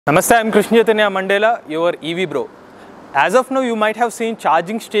Namaste, I'm Krishna Chaitanya Mandela, your EV bro. As of now, you might have seen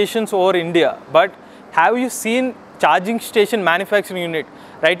charging stations over India, but have you seen charging station manufacturing unit?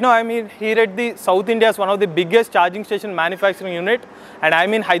 Right now, I'm here at the South India's one of the biggest charging station manufacturing unit, and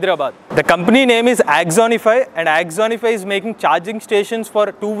I'm in Hyderabad. The company name is Axonify, and Axonify is making charging stations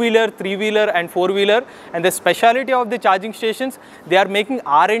for two-wheeler, three-wheeler, and four-wheeler. And the speciality of the charging stations, they are making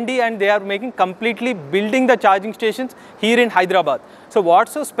R&D and they are making completely building the charging stations here in Hyderabad. So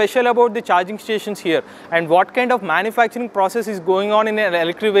what's so special about the charging stations here, and what kind of manufacturing process is going on in an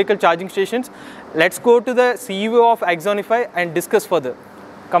electric vehicle charging stations? Let's go to the CEO of Axonify and discuss further.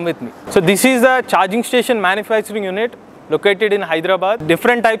 Come with me. So this is the charging station manufacturing unit located in Hyderabad.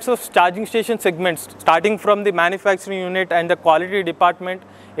 Different types of charging station segments, starting from the manufacturing unit and the quality department.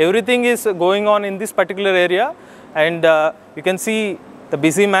 Everything is going on in this particular area, and you can see the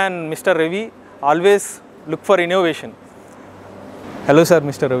busy man, Mr. Ravi, always look for innovation. Hello sir,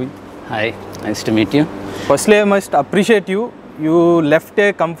 Mr. Ravi. Hi, nice to meet you. Firstly, I must appreciate you. You left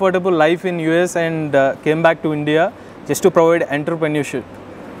a comfortable life in US and came back to India just to provide entrepreneurship.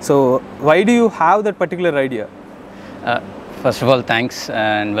 So why do you have that particular idea? First of all, thanks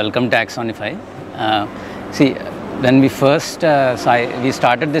and welcome to Axonify. See, when we first we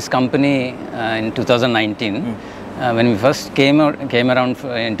started this company in 2019, when we first came around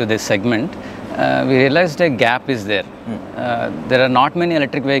into this segment, we realized a gap is there. There are not many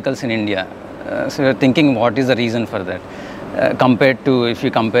electric vehicles in India. So we are thinking, what is the reason for that? If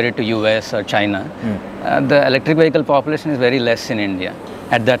you compare it to US or China, the electric vehicle population is very less in India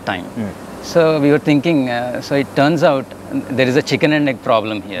at that time. So we were thinking, so it turns out there is a chicken and egg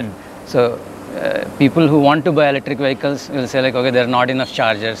problem here. So people who want to buy electric vehicles will say like, okay, there are not enough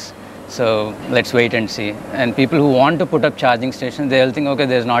chargers, so let's wait and see. And people who want to put up charging stations, they'll think, okay,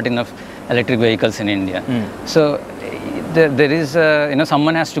 there's not enough electric vehicles in India. So there is,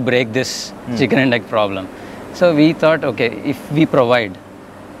 someone has to break this chicken and egg problem. So we thought, okay, if we provide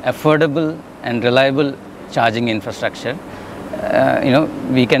affordable and reliable charging infrastructure,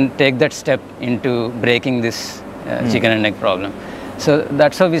 we can take that step into breaking this chicken and egg problem. So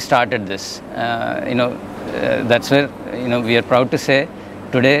that's how we started this. That's where we are proud to say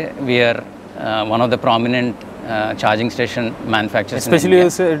today we are one of the prominent charging station manufacturers. Especially you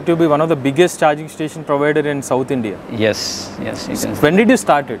said to be one of the biggest charging station provider in South India. Yes. When did you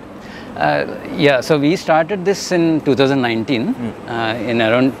start it? So we started this in 2019, in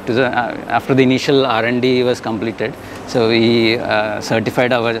around after the initial R&D was completed. So we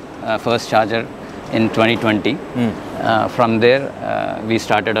certified our first charger in 2020. From there, we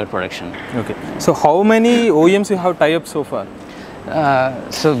started our production. Okay. So how many OEMs you have tie up so far?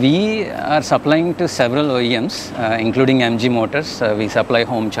 So we are supplying to several OEMs, including MG Motors. We supply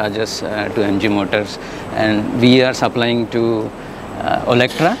home chargers to MG Motors, and we are supplying to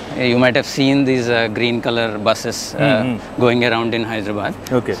Electra. You might have seen these green color buses going around in Hyderabad.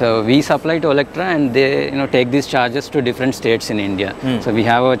 Okay. So we supply to Electra, and they take these chargers to different states in India. So we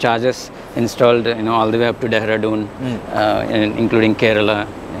have our chargers installed all the way up to Dehradun, including Kerala,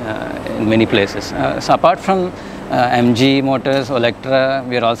 in many places. So apart from MG Motors, Electra,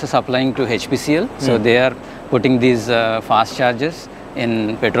 we are also supplying to HPCL. So they are putting these fast chargers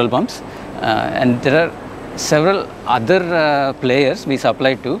in petrol pumps, and there are several other players we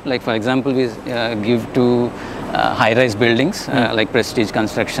supply to. Like for example, we give to high-rise buildings like Prestige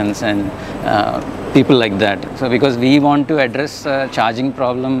Constructions and people like that. So because we want to address charging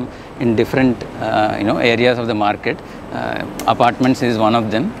problem in different areas of the market, apartments is one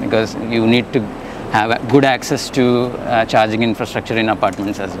of them, because you need to have good access to charging infrastructure in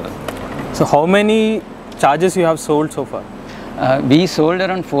apartments as well. So how many chargers you have sold so far? We sold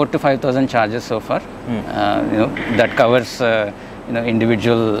around 4,000 to 5,000 chargers so far. That covers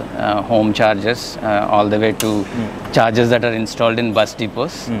individual home chargers all the way to chargers that are installed in bus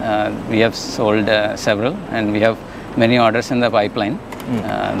depots. We have sold several, and we have many orders in the pipeline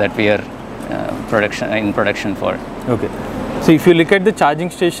that we are in production for. Okay. So if you look at the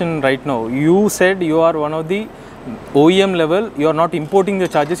charging station right now, you said you are one of the OEM level. You are not importing the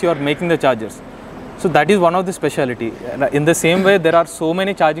chargers; you are making the chargers. So that is one of the specialty. In the same way, there are so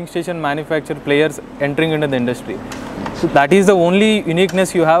many charging station manufacturer players entering into the industry. So that is the only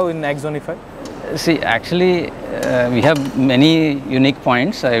uniqueness you have in Axonify? See, actually, we have many unique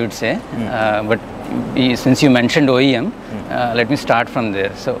points, I would say. But since you mentioned OEM, let me start from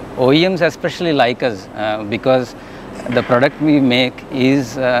there. So OEMs especially like us because the product we make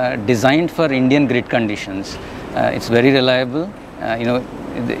is designed for Indian grid conditions. It's very reliable.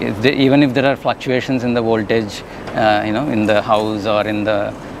 Even if there are fluctuations in the voltage, in the house or in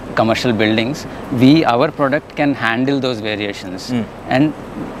the commercial buildings, our product can handle those variations and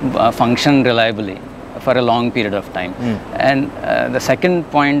function reliably for a long period of time. And the second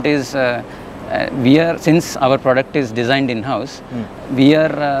point is since our product is designed in-house, we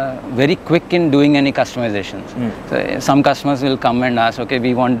are very quick in doing any customizations. So some customers will come and ask, okay,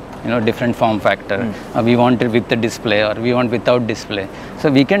 we want different form factor, we want it with the display, or we want without display. So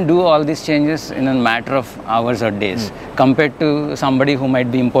we can do all these changes in a matter of hours or days, compared to somebody who might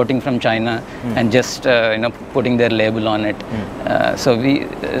be importing from China and just putting their label on it.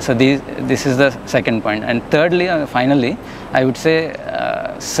 This is the second point. And thirdly, finally, I would say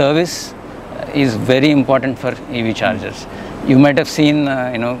service is very important for EV chargers. You might have seen,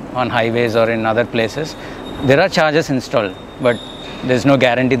 on highways or in other places, there are chargers installed, but there's no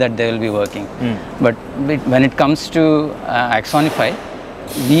guarantee that they will be working. But when it comes to Axonify,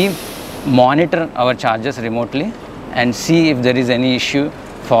 we monitor our chargers remotely and see if there is any issue,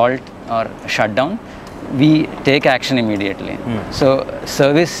 fault or shutdown. We take action immediately. So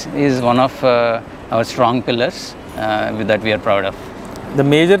service is one of our strong pillars that we are proud of. The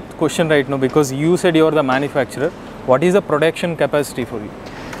major question right now, because you said you are the manufacturer, what is the production capacity for you?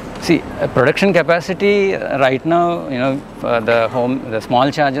 See, production capacity right now, for the small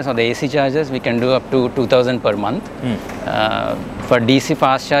chargers or the AC chargers, we can do up to 2,000 per month. For DC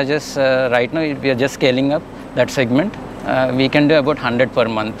fast chargers, right now we are just scaling up that segment. We can do about 100 per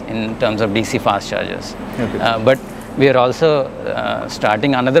month in terms of DC fast chargers. Okay. But we are also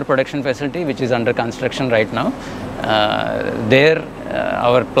starting another production facility which is under construction right now.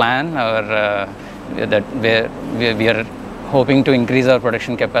 Our plan, we are hoping to increase our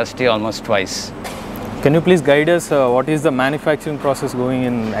production capacity almost twice. Can you please guide us what is the manufacturing process going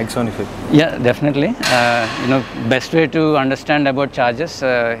in Axonify? Yeah, definitely. Best way to understand about chargers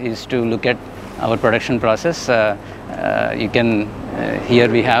is to look at our production process. Here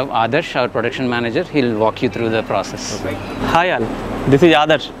we have Adarsh, our production manager. He'll walk you through the process. Okay. Hi all, this is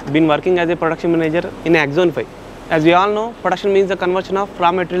Adarsh. Been working as a production manager in Axonify. As we all know, production means the conversion of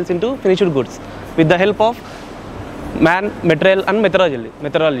raw materials into finished goods with the help of man, material and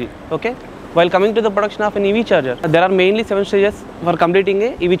methodology. Okay. While coming to the production of an EV charger, there are mainly 7 stages for completing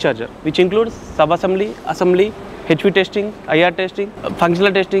a EV charger, which includes sub-assembly, assembly, HV testing, IR testing,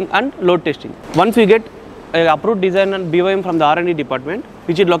 functional testing and load testing. Once we get approved design and BOM from the R&D department,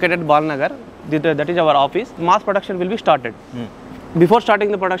 which is located at Balanagar, that is our office, mass production will be started. Before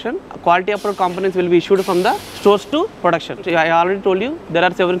starting the production, quality approved components will be issued from the stores to production. I already told you there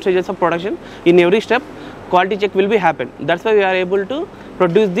are several stages of production. In every step, quality check will be happen. That's why we are able to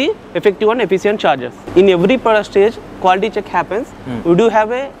produce the effective and efficient chargers. In every product stage, quality check happens. We do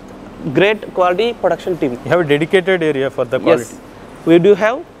have a great quality production team. You have a dedicated area for the quality? Yes, we do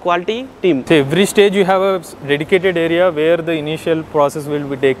have quality team. So every stage you have a dedicated area where the initial process will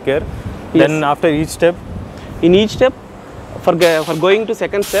be take care. Yes. Then after each step? In each step, for going to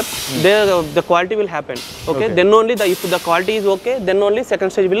second step, the quality will happen. Okay. Then only if the quality is okay, then only second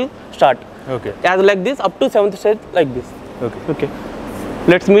stage will start. Okay. As like this, up to 7th stage like this. Okay.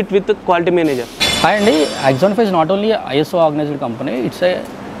 Let's meet with the quality manager. Hi Andy, Axonify is not only an ISO organized company, it's a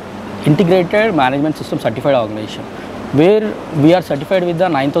integrated management system certified organization where we are certified with the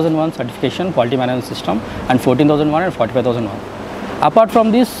 9001 certification quality management system and 14001 and 45001. Apart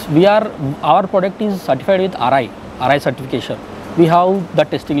from this, our product is certified with RI certification. We have the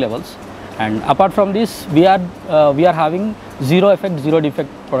testing levels, and apart from this, we are having zero effect, zero defect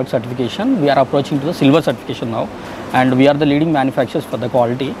product certification. We are approaching to the silver certification now, and we are the leading manufacturers for the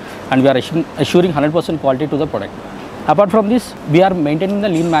quality, and we are assuring 100% quality to the product. Apart from this, we are maintaining the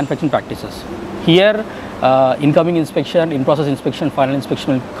lean manufacturing practices. Here, incoming inspection, in-process inspection, final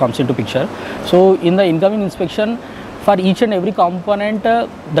inspection comes into picture. So, in the incoming inspection, for each and every component,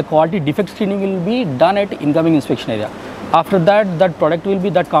 the quality defect screening will be done at incoming inspection area. After that, that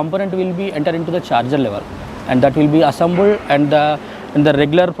component will be entered into the charger level, and that will be assembled, and in the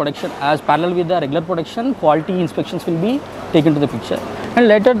regular production, as parallel with the regular production, quality inspections will be taken to the picture, and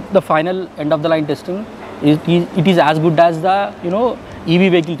later the final end of the line testing it is as good as the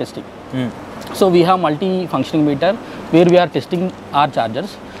EV vehicle testing. So we have multi-functioning meter where we are testing our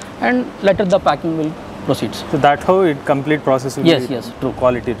chargers, and later the packing will proceed. So that's how it complete process will be true.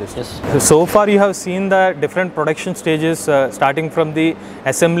 Quality test. Yes. So far you have seen the different production stages starting from the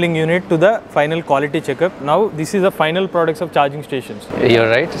assembling unit to the final quality checkup. Now this is the final products of charging stations. You're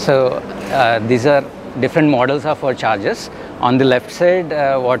right. So these are different models of our chargers. On the left side,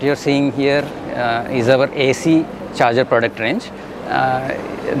 what you're seeing here is our AC charger product range.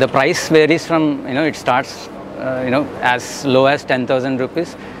 The price varies from, it starts, as low as 10,000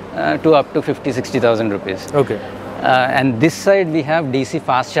 rupees to up to 50,000-60,000 rupees. Okay. And this side we have DC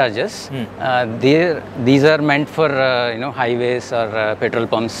fast chargers. These are meant for highways or petrol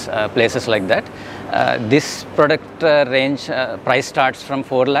pumps, places like that. This product range price starts from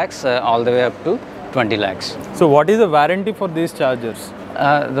 4 lakhs all the way up to 20 lakhs. So what is the warranty for these chargers?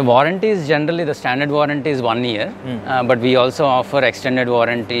 The warranty is generally, the standard warranty is 1 year, but we also offer extended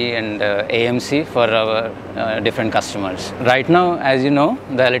warranty and AMC for our different customers. Right now, as you know,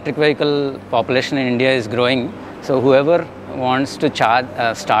 the electric vehicle population in India is growing. So whoever wants to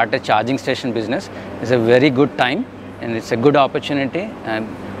start a charging station business is a very good time, and it's a good opportunity.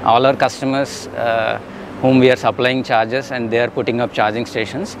 All our customers whom we are supplying chargers and they are putting up charging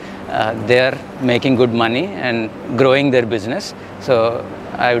stations, they are making good money and growing their business. So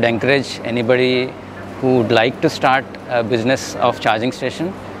I would encourage anybody who would like to start a business of charging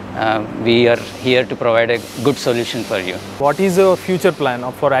station. We are here to provide a good solution for you. What is your future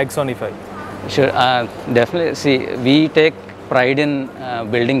plan for Axonify? Sure, definitely. See, we take pride in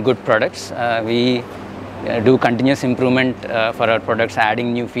building good products. We do continuous improvement for our products,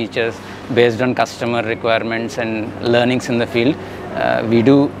 adding new features based on customer requirements and learnings in the field. We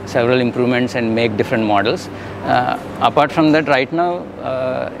do several improvements and make different models. Apart from that, right now,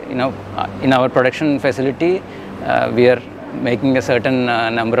 in our production facility, we are making a certain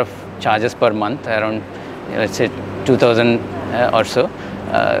number of charges per month, around let's say 2,000 or so.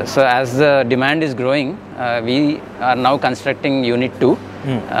 So as the demand is growing, we are now constructing Unit 2.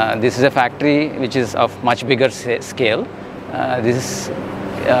 This is a factory which is of much bigger scale. This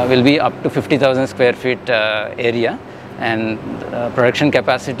will be up to 50,000 square feet area, and production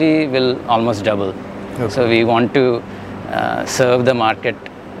capacity will almost double. Okay. So we want to serve the market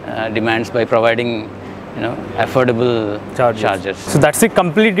demands by providing affordable chargers. So that's the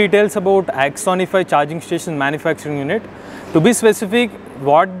complete details about Axonify charging station manufacturing unit. To be specific,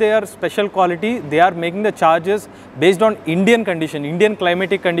 what their special quality, they are making the chargers based on Indian condition, Indian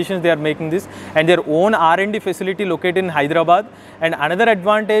climatic conditions. They are making this, and their own R&D facility located in Hyderabad. And another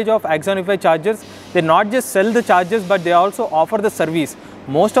advantage of Axonify chargers, they not just sell the chargers, but they also offer the service.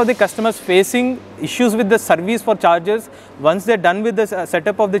 Most of the customers facing issues with the service for chargers, once they're done with the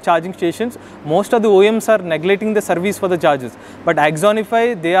setup of the charging stations, most of the OEMs are neglecting the service for the chargers. But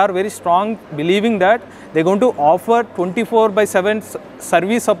Axonify, they are very strong believing that they're going to offer 24/7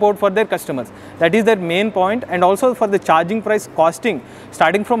 service support for their customers. That is their main point. And also for the charging price costing,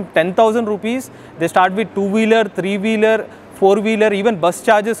 starting from 10,000 rupees, they start with 2-wheeler, 3-wheeler, 4-wheeler, even bus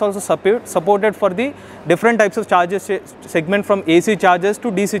chargers also supported for the different types of chargers segment, from AC chargers to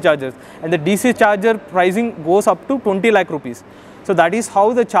DC chargers. And the DC charger pricing goes up to 20 lakh rupees. So that is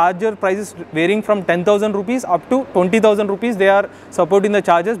how the charger price is varying from 10,000 rupees up to 20,000 rupees. They are supporting the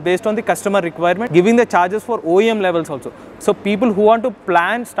chargers based on the customer requirement, giving the chargers for OEM levels also. So people who want to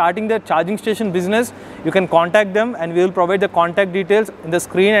plan starting their charging station business, you can contact them, and we will provide the contact details in the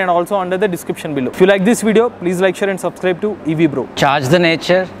screen and also under the description below. If you like this video, please like, share and subscribe to EV Bro. Charge the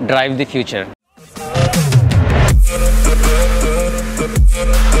nature, drive the future.